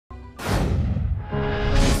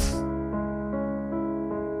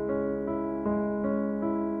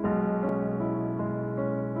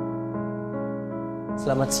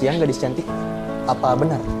Selamat siang gadis cantik. Apa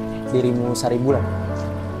benar dirimu Sari Bulan?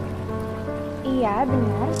 Iya,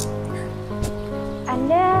 benar.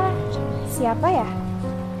 Anda siapa ya?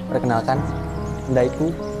 Perkenalkan, Daiku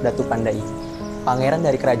Datu Pandai, pangeran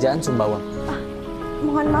dari kerajaan Sumbawa.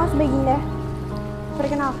 Mohon maaf Baginda.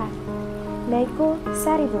 Perkenalkan, Daiku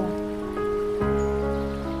Sari Bulan.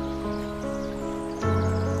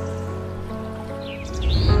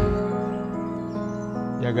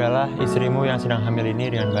 Jagalah istrimu yang sedang hamil ini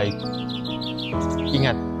dengan baik.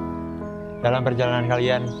 Ingat, dalam perjalanan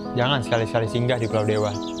kalian, jangan sekali-sekali singgah di Pulau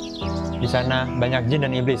Dewa. Di sana banyak jin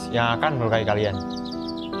dan iblis yang akan melukai kalian.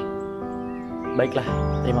 Baiklah,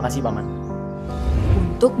 terima kasih Paman.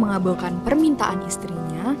 Untuk mengabulkan permintaan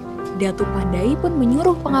istrinya, Datu Pandai pun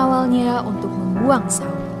menyuruh pengawalnya untuk membuang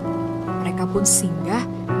saut. Mereka pun singgah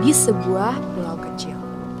di sebuah pulau kecil.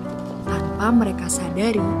 Tanpa mereka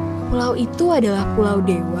sadari, pulau itu adalah Pulau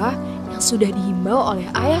Dewa yang sudah dihimbau oleh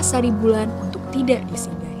ayah Sari Bulan untuk tidak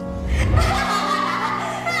disinggahi.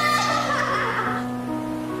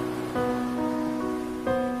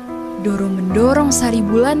 Dorong-mendorong Sari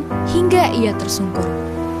Bulan hingga ia tersungkur.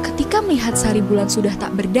 Ketika melihat Sari Bulan sudah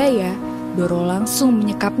tak berdaya, Doro langsung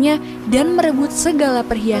menyekapnya dan merebut segala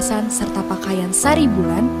perhiasan serta pakaian Sari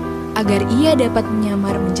Bulan agar ia dapat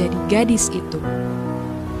menyamar menjadi gadis itu.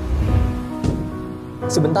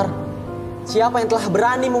 Sebentar, siapa yang telah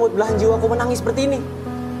berani membuat belahan jiwaku menangis seperti ini?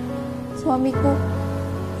 Suamiku,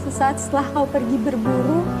 sesaat setelah kau pergi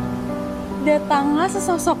berburu, datanglah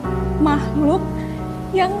sesosok makhluk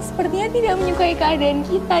yang sepertinya tidak menyukai keadaan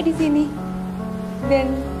kita di sini.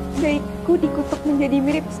 Dan Daiku dikutuk menjadi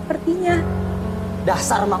mirip sepertinya.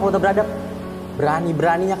 Dasar makhluk tak beradab.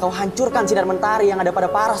 Berani-beraninya kau hancurkan sinar mentari yang ada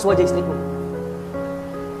pada paras wajah istriku.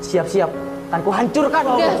 Siap-siap, akan ku hancurkan.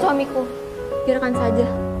 Udah suamiku, biarkan saja.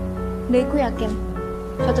 Daiku yakin,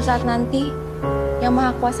 suatu saat nanti Yang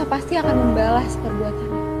Maha Kuasa pasti akan membalas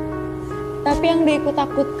perbuatannya. Tapi yang Daiku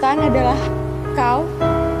takutkan adalah kau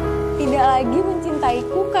tidak lagi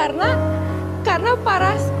mencintaiku karena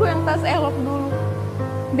parasku yang tak seelok dulu.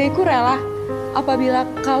 Daiku rela apabila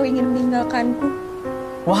kau ingin meninggalkanku.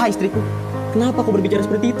 Wahai istriku, kenapa kau berbicara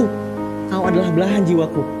seperti itu? Kau adalah belahan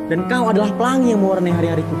jiwaku, dan kau adalah pelangi yang mewarnai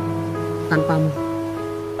hari-hariku. Tanpamu,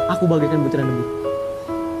 aku bagaikan butiran debu.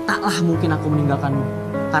 Taklah mungkin aku meninggalkanmu,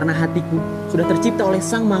 karena hatiku sudah tercipta oleh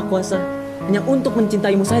Sang Maha Kuasa hanya untuk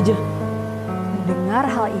mencintaimu saja. Mendengar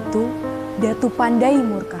hal itu, Datu Pandai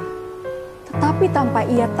murka. Tetapi tanpa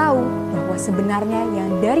ia tahu bahwa sebenarnya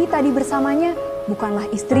yang dari tadi bersamanya bukanlah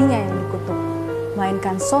istrinya yang dikutuk,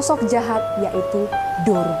 melainkan sosok jahat yaitu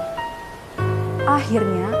Doro.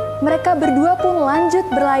 Akhirnya, mereka berdua pun lanjut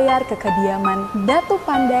berlayar ke kediaman Datu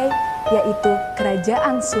Pandai, yaitu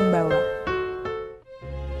Kerajaan Sumbawa.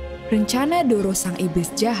 Rencana Doro sang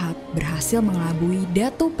iblis jahat berhasil mengelabui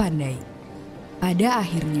Datu Pandai. Pada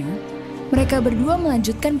akhirnya, mereka berdua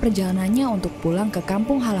melanjutkan perjalanannya untuk pulang ke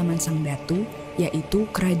kampung halaman sang Datu, yaitu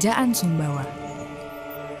Kerajaan Sumbawa.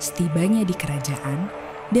 Setibanya di kerajaan,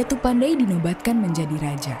 Datu Pandai dinobatkan menjadi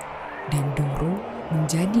raja, dan Doro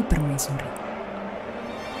menjadi permaisuri.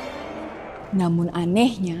 Namun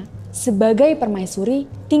anehnya, sebagai permaisuri,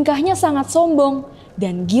 tingkahnya sangat sombong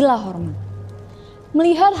dan gila hormat.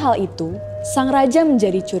 Melihat hal itu, sang raja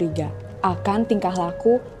menjadi curiga akan tingkah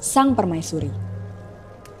laku sang permaisuri.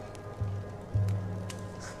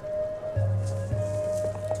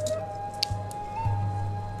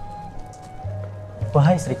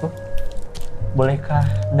 Wahai istriku, bolehkah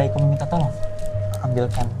Daiku meminta tolong?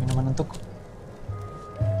 Ambilkan minuman untukku.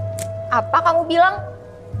 Apa kamu bilang?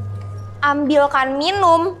 Ambilkan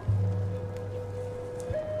minum.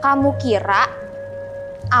 Kamu kira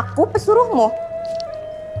aku pesuruhmu?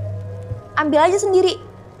 Ambil aja sendiri.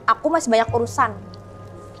 Aku masih banyak urusan.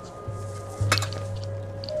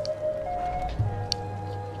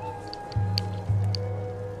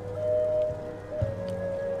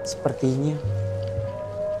 Sepertinya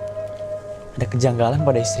ada kejanggalan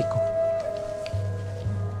pada istriku.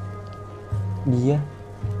 Dia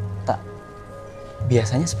tak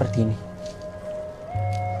biasanya seperti ini.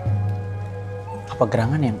 Apa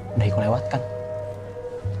gerangan yang Daiku lewatkan?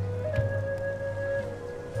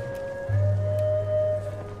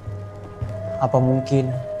 Apa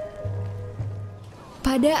mungkin?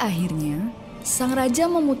 Pada akhirnya, sang raja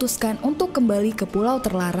memutuskan untuk kembali ke pulau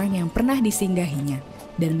terlarang yang pernah disinggahinya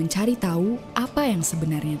dan mencari tahu apa yang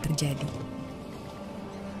sebenarnya terjadi.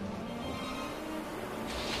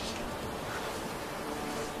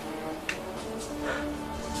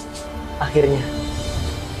 Akhirnya,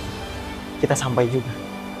 kita sampai juga.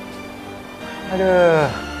 Aduh,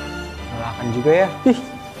 melelahkan juga ya. Ih,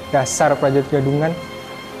 dasar prajurit gadungan.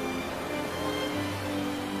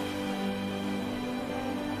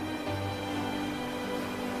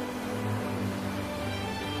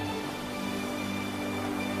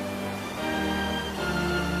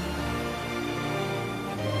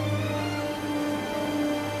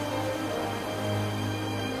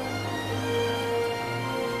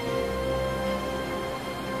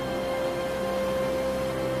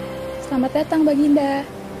 Selamat datang, Baginda.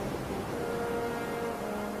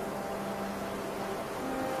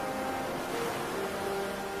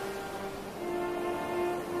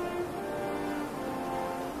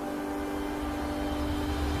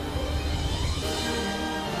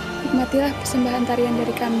 Nikmatilah persembahan tarian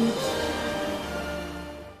dari kami.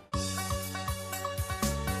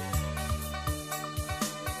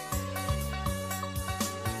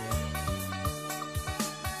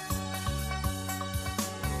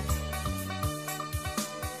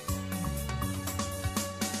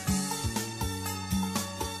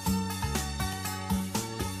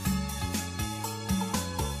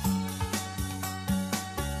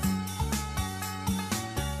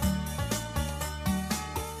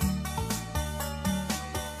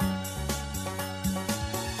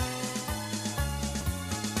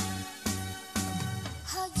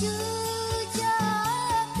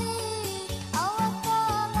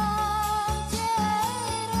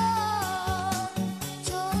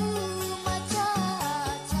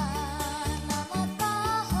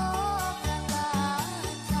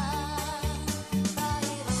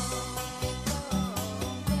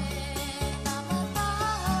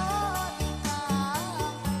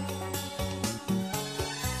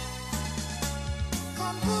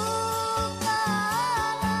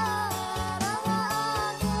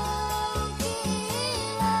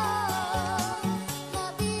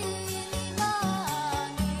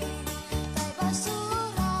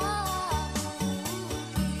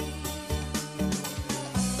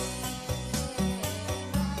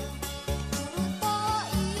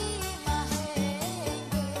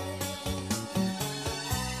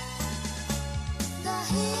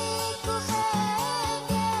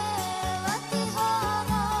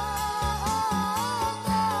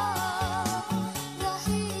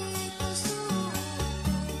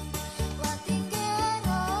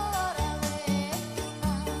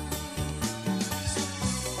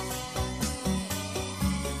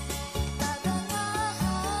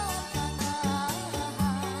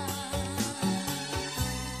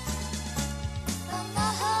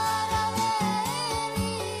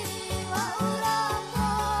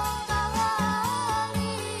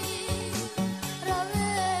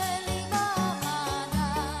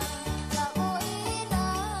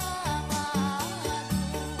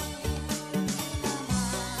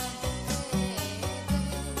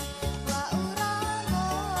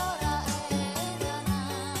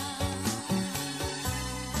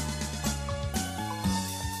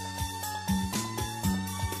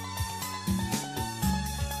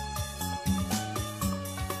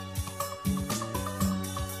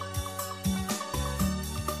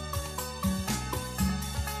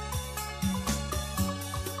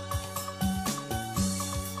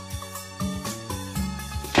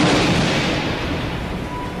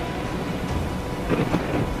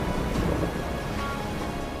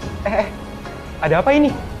 Ada apa ini?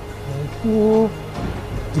 Aku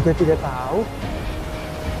juga tidak tahu.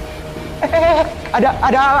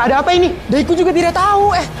 Ada apa ini? Daiku juga tidak tahu.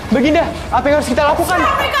 Baginda, apa yang harus kita lakukan?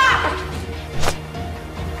 Mereka!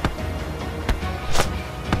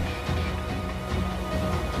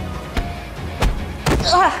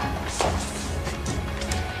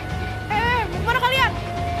 Mana kalian?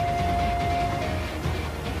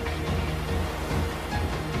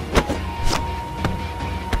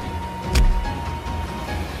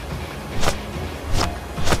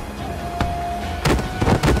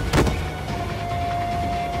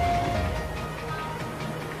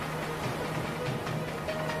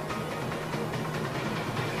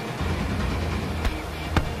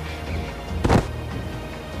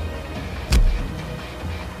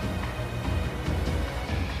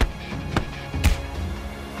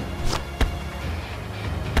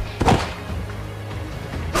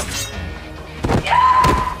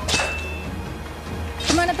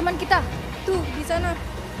 Kemana teman kita? Tuh, di sana.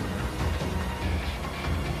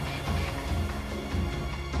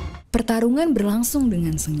 Pertarungan berlangsung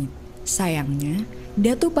dengan sengit. Sayangnya,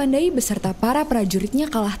 Datu Pandai beserta para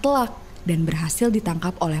prajuritnya kalah telak dan berhasil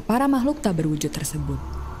ditangkap oleh para makhluk tak berwujud tersebut.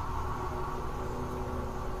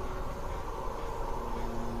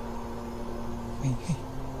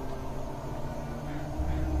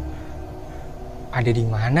 Ada di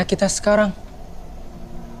mana kita sekarang?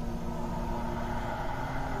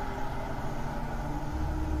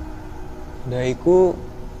 Daiku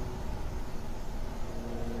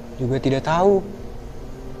juga tidak tahu.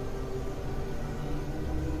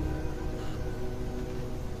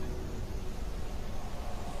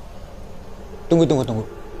 Tunggu.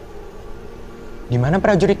 Di mana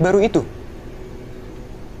prajurit baru itu?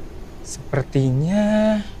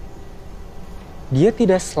 Sepertinya dia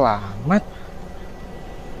tidak selamat.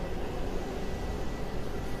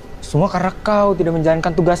 Semua karena kau tidak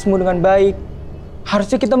menjalankan tugasmu dengan baik.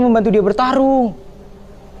 Harusnya kita membantu dia bertarung.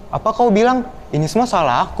 Apa kau bilang ini semua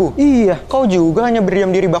salah aku? Iya, Kau juga hanya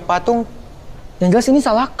berdiam diri bak patung. yang jelas ini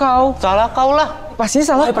salah kau. Salah kau lah.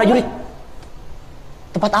 Pastinya salah. Wahai prajurit,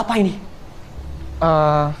 tempat apa ini?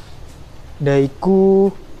 Daiku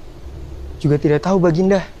juga tidak tahu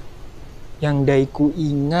Baginda. Yang Daiku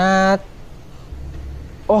ingat,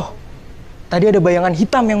 oh, tadi ada bayangan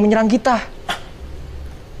hitam yang menyerang kita.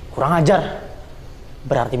 Kurang ajar.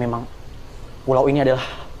 Berarti memang pulau ini adalah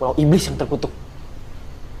pulau iblis yang terkutuk.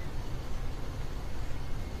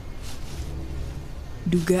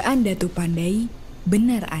 Dugaan Datu Pandai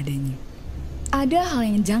benar adanya. Ada hal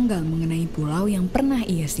yang janggal mengenai pulau yang pernah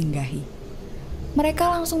ia singgahi. Mereka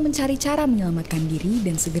langsung mencari cara menyelamatkan diri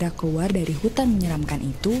dan segera keluar dari hutan menyeramkan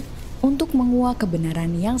itu untuk menguak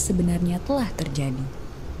kebenaran yang sebenarnya telah terjadi.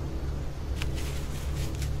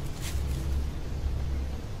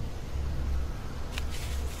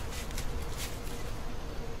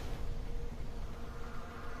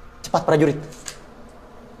 Cepat prajurit.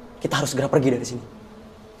 Kita harus segera pergi dari sini.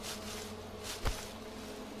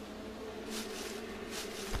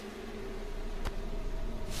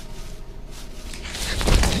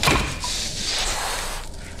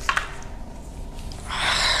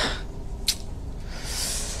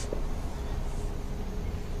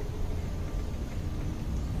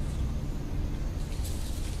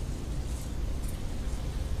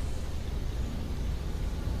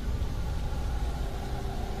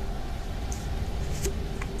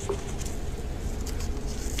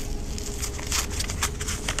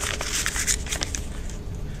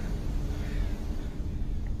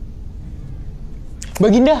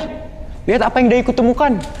 Baginda, lihat apa yang Daiku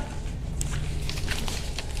temukan.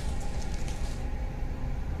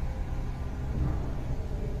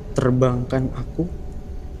 Terbangkan aku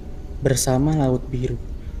bersama laut biru.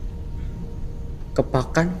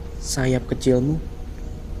 Kepakan sayap kecilmu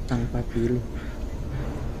tanpa pilu.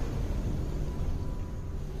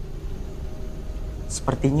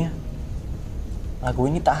 Sepertinya lagu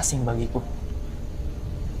ini tak asing bagiku.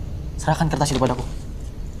 Serahkan kertas itu padaku.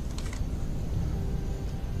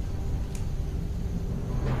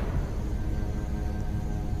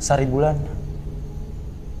 Sari Bulan.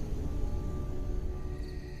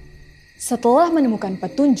 Setelah menemukan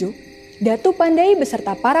petunjuk, Datu Pandai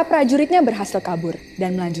beserta para prajuritnya berhasil kabur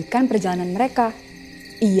dan melanjutkan perjalanan mereka.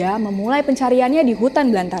 Ia memulai pencariannya di hutan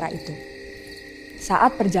belantara itu.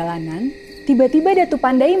 Saat perjalanan, tiba-tiba Datu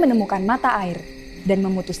Pandai menemukan mata air dan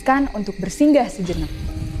memutuskan untuk bersinggah sejenak.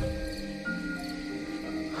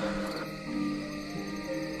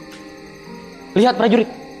 Lihat prajurit,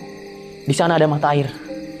 di sana ada mata air.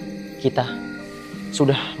 Kita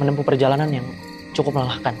sudah menempuh perjalanan yang cukup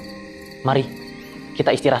melelahkan. Mari kita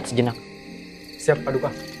istirahat sejenak. Siap, Paduka.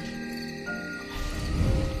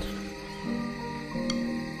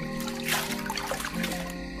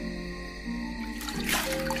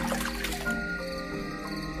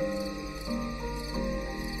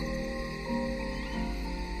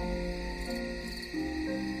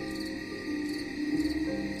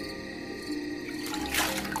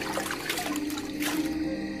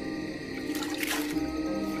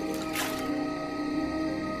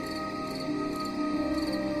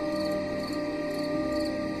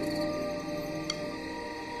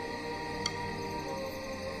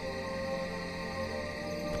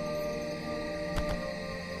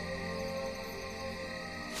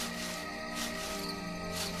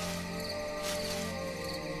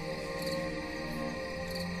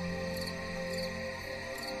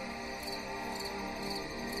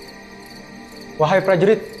 Wahai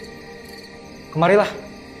prajurit, kemarilah.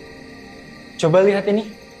 Coba lihat ini.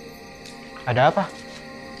 Ada apa?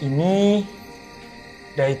 Ini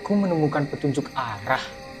Daiku menemukan petunjuk arah.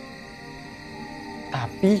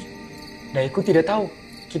 Tapi Daiku tidak tahu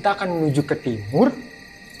kita akan menuju ke timur,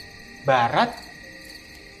 barat,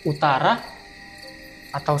 utara,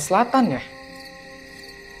 atau selatan ya.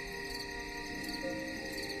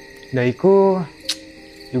 Daiku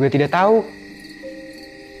juga tidak tahu.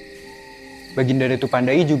 Baginda Datu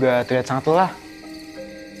Pandai juga terlihat sangat lelah.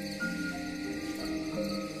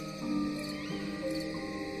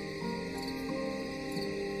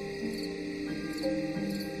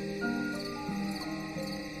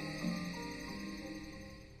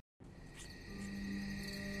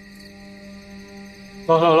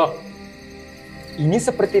 Loh. Ini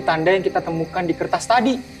seperti tanda yang kita temukan di kertas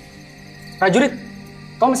tadi. Prajurit,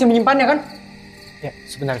 kau masih menyimpannya kan? Ya,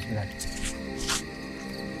 sebentar.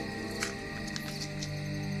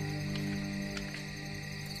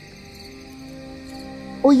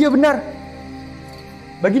 Oh iya benar.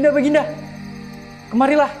 Baginda,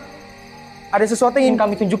 kemarilah. Ada sesuatu yang ingin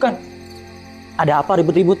kami tunjukkan. Ada apa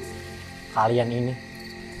ribut-ribut? Kalian ini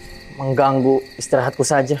mengganggu istirahatku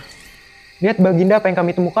saja. Lihat Baginda apa yang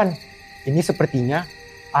kami temukan. Ini sepertinya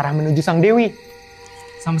arah menuju Sang Dewi.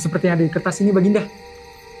 Sama seperti yang ada di kertas ini, Baginda.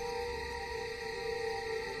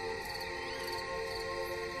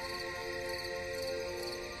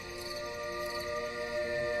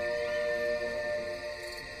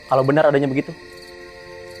 Kalau benar adanya begitu,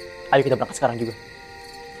 ayo kita berangkat sekarang juga.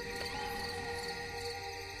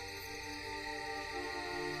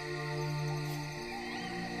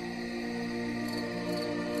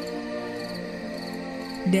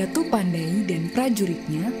 Datu Pandai dan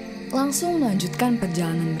prajuritnya langsung melanjutkan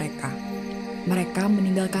perjalanan mereka. Mereka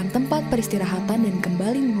meninggalkan tempat peristirahatan dan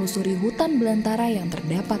kembali menelusuri hutan belantara yang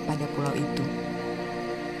terdapat pada pulau itu.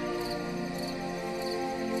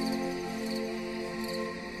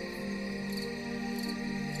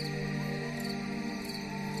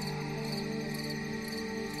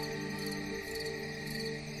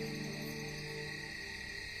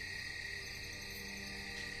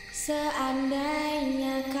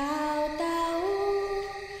 Seandainya kau tahu,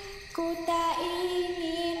 ku tak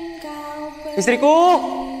ingin kau pergi. Istriku!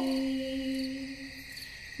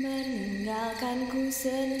 Meninggalkanku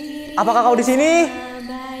sendiri. Apakah kau di sini?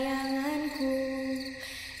 Bayanganku.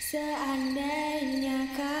 Seandainya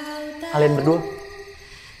kau tahu. Kalian berdua,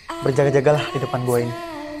 berjaga-jagalah di depan gua ini.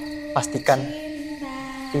 Pastikan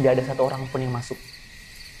tidak ada satu orang pun yang masuk.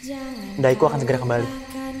 Daiku akan segera kembali.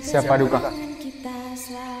 Siapa duka?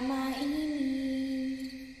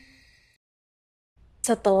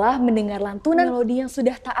 Setelah mendengar lantunan melodi yang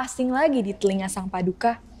sudah tak asing lagi di telinga sang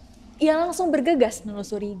paduka, ia langsung bergegas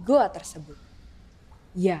menelusuri goa tersebut.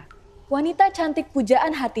 Ya, wanita cantik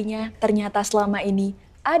pujaan hatinya ternyata selama ini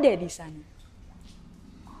ada di sana.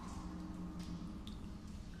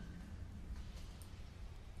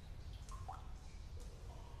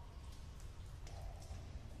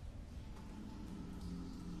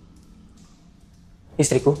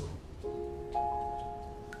 Istriku,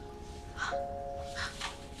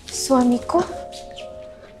 Suamiku?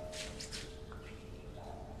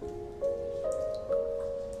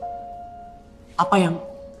 apa yang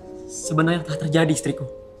sebenarnya telah terjadi istriku?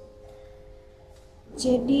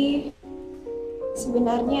 Jadi,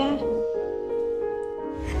 sebenarnya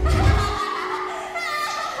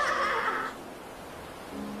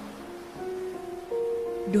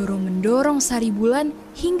Doro mendorong Sari Bulan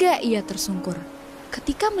hingga ia tersungkur.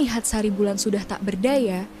 Ketika melihat Sari Bulan sudah tak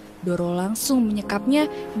berdaya, Doro langsung menyekapnya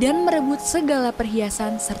dan merebut segala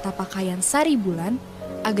perhiasan serta pakaian Sari Bulan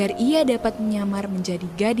agar ia dapat menyamar menjadi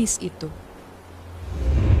gadis itu.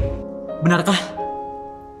 Benarkah?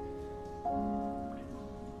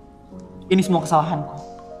 Ini semua kesalahanku.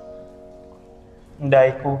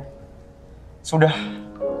 Daiku sudah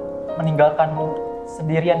meninggalkanmu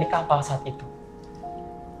sendirian di kapal saat itu.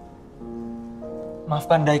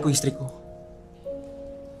 Maafkan Daiku istriku.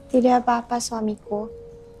 tidak apa-apa suamiku.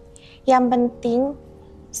 Yang penting,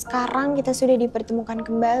 sekarang kita sudah dipertemukan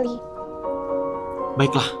kembali.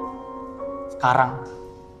 Baiklah, sekarang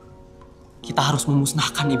kita harus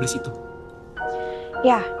memusnahkan iblis itu.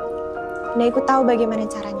 Ya, Ndaiku tahu bagaimana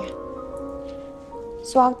caranya.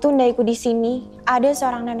 Sewaktu Ndaiku di sini, ada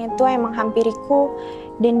seorang nenek tua yang menghampiriku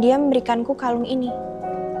dan dia memberikanku kalung ini.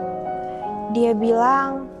 Dia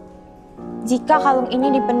bilang, jika kalung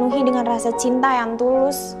ini dipenuhi dengan rasa cinta yang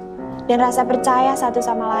tulus dan rasa percaya satu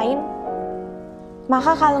sama lain,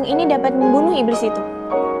 maka kalung ini dapat membunuh iblis itu.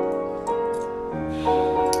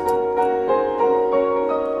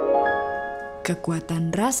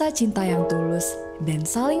 Kekuatan rasa cinta yang tulus dan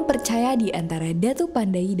saling percaya di antara Datu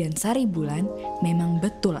Pandai dan Sari Bulan memang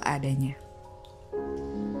betul adanya.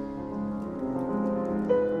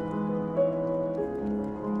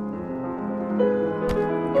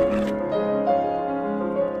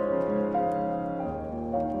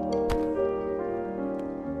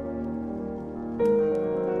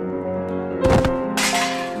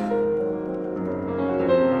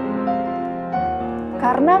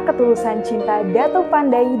 Karena ketulusan cinta Datu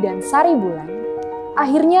Pandai dan Sari Bulan,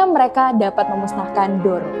 akhirnya mereka dapat memusnahkan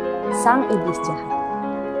Doro, sang iblis jahat.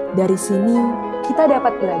 Dari sini, kita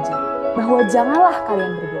dapat belajar bahwa janganlah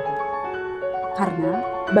kalian berbohong. Karena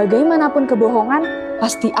bagaimanapun kebohongan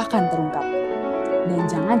pasti akan terungkap. Dan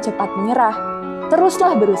jangan cepat menyerah,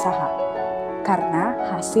 teruslah berusaha. Karena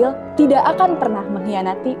hasil tidak akan pernah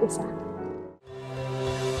mengkhianati usaha.